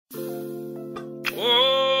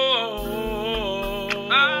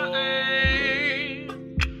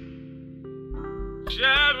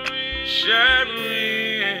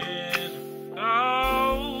shattering.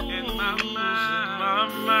 Oh, in my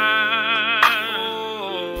mind.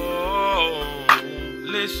 Oh,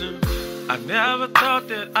 listen, I never thought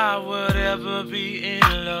that I would ever be in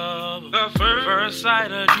love. The first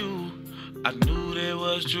sight of you, I knew there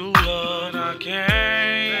was true love. I can't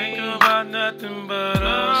think about nothing but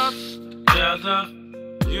us together,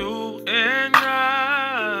 you and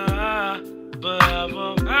I,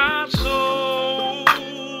 forever. I'm so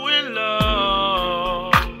in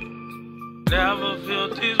love, never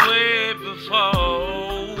felt this way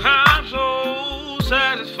before. I'm so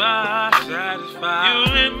satisfied, you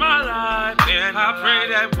in my life, and I pray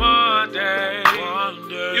that one day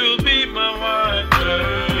you'll be my one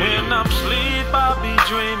day. When I'm asleep, I'll be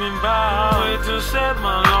dreaming about wait to set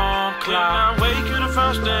my alarm clock. When I wake you, the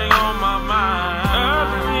first thing on my mind.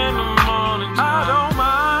 Early in the morning, I don't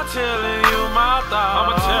mind telling you my thoughts.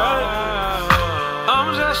 I'ma tell you,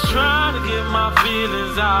 I'm just trying to get my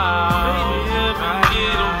feelings out. Baby, if I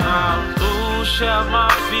get them out, ooh, share my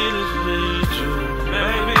feelings with you.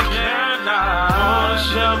 Baby, can I? Wanna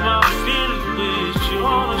share my feelings with you.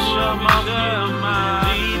 Wanna share my feelings.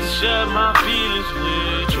 Need to share my feelings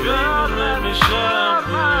with you. Girl, let me share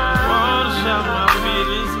mine. Wanna share my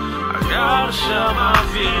feelings. I gotta share my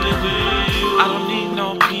feelings with you. I don't need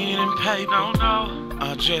no pen and paper. No.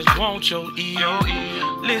 I just want your ear.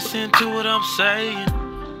 Listen to what I'm saying.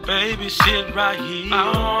 Baby, sit right here. I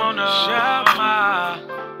wanna share my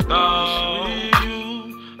thoughts with you.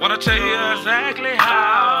 Wanna tell you exactly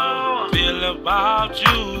how I feel about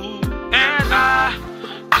you. And I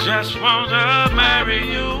just wanna marry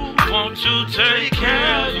you. Want to take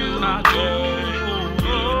care of you. I do.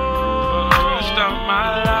 The rest of my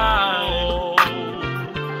life.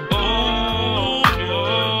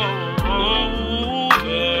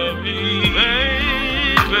 Baby.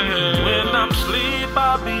 When I'm asleep,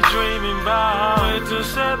 I'll be dreaming about wait to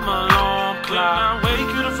set my alarm clock. When I wake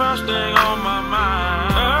you, the first thing on my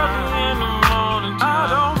mind. Early in the morning, I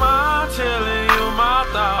don't mind telling you my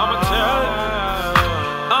thoughts. I'ma tell you,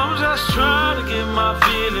 I'm just trying to get my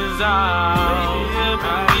feelings out. Baby, if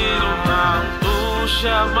I get them out, ooh,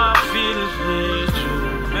 share my feelings with you.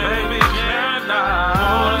 Baby, can I?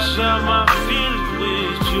 Wanna share my feelings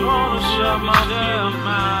with you. Wanna share my feelings.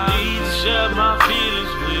 Need to share my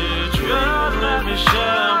feelings with you. Girl, let me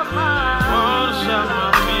share mine. Wanna share my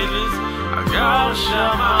feelings. I gotta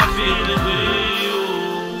share my feelings with you.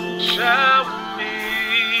 Share with me.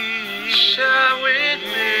 Share with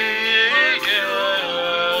me.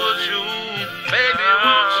 Baby,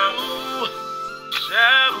 won't you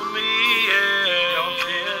share with me, yeah.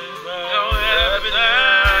 Everything.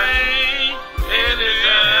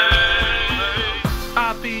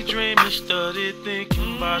 I be dreaming, study,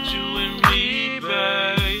 thinking about you and me,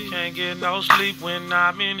 babe. Can't get no sleep when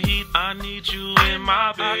I'm in heat. I need you in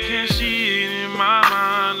my bed. I can see it in my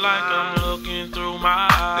mind like I'm looking through my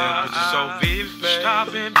eyes. It's so vivid.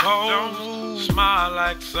 Stop and pose, smile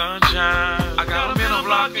like sunshine. I got a mental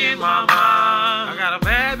block in my mind. I got a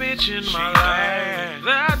bad bitch in my life.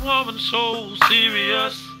 That woman so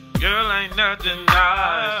serious, girl ain't nothing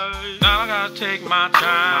nice. Now I gotta take my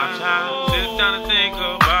time, sit down and think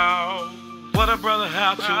about what a brother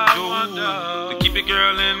have to do to keep a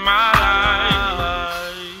girl in my life.